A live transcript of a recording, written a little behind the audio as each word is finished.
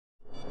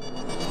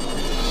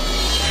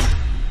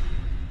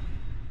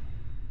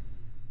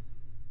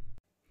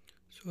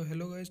So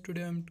hello guys,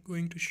 today I'm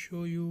going to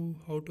show you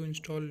how to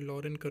install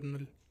Lawrun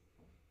kernel.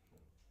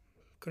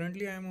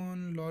 Currently I'm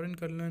on Lawrun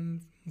kernel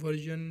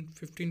version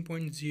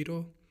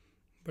 15.0,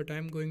 but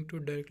I'm going to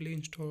directly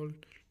install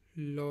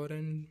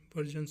Lawrun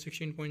version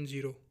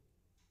 16.0.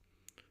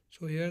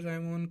 So here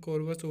I'm on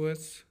Corvus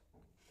OS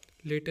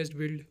latest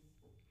build.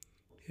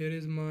 Here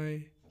is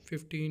my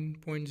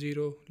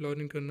 15.0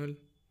 Lawrun kernel.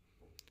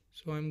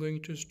 So I'm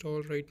going to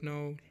install right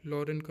now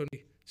Lawrun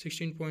kernel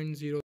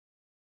 16.0.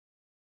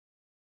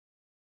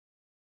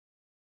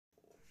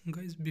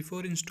 Guys,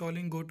 before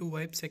installing, go to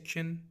wipe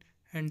section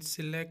and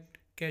select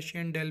cache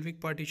and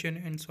dalvic partition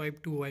and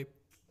swipe to wipe.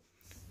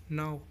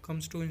 Now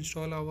comes to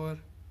install our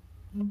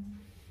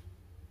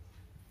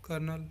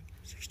kernel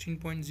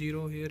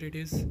 16.0. Here it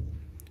is,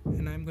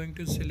 and I'm going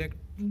to select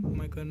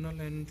my kernel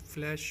and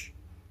flash,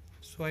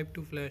 swipe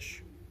to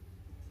flash.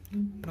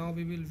 Now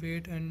we will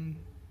wait and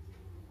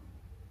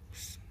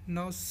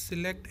now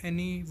select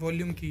any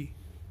volume key.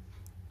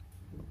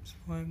 So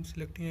I'm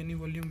selecting any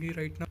volume key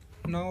right now.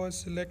 Now I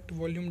select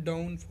volume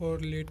down for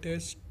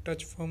latest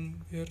touch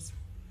firmware.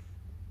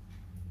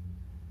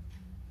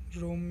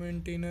 ROM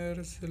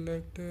maintainer,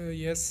 select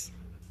yes.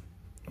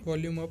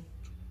 Volume up.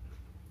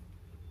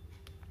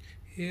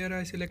 Here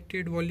I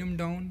selected volume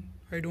down.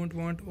 I don't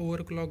want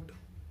overclocked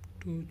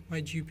to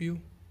my GPU.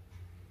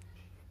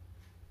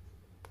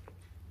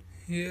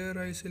 Here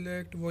I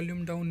select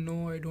volume down,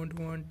 no, I don't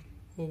want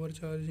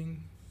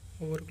overcharging,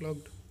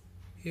 overclocked.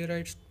 Here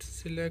I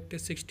select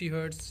 60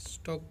 Hz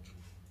stock.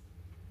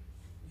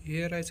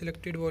 Here I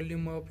selected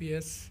volume up,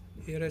 yes.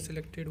 Here I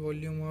selected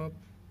volume up.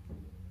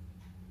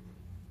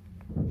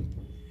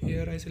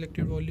 Here I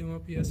selected volume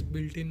up, yes,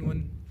 built-in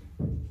one.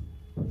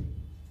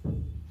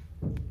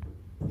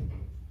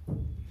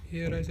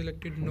 Here I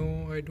selected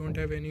no, I don't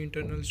have any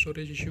internal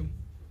storage issue.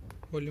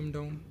 Volume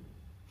down,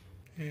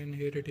 and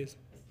here it is.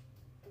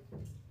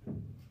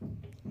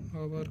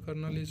 Our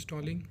kernel is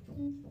installing,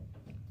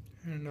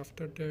 and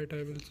after that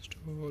I will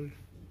install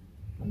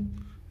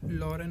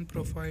Lawrun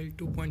profile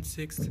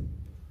 2.6.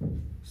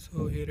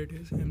 So here it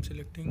is. I'm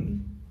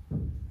selecting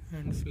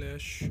and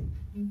flash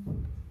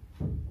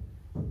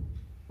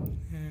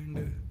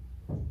and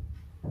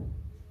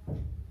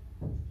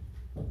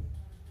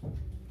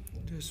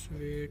just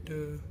wait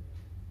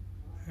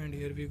and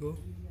here we go.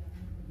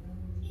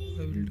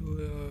 I will do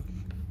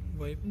a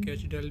wipe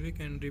cache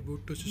dalvic and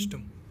reboot to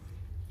system.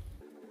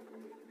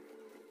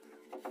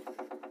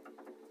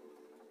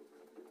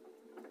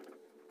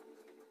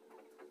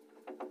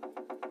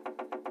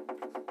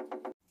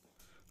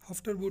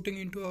 After booting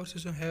into our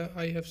system,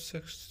 I have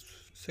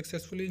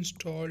successfully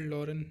installed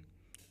Lawrun.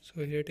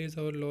 So here it is,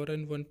 our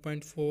Lawrun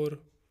 1.4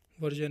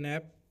 version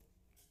app.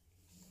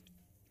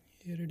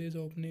 Here it is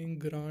opening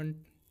grant,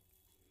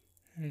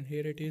 and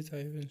here it is. I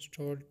have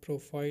installed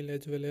profile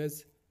as well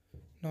as.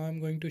 Now I'm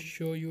going to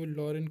show you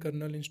Lawrun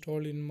kernel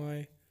installed in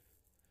my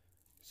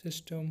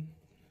system.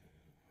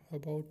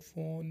 About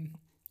phone,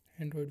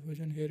 Android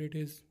version. Here it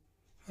is.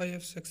 I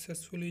have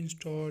successfully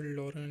installed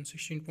Lawrun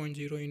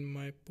 16.0 in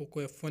my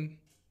Poco F1.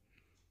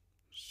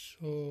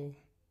 So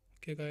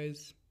okay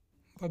guys,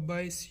 bye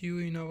bye, see you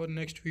in our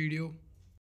next video.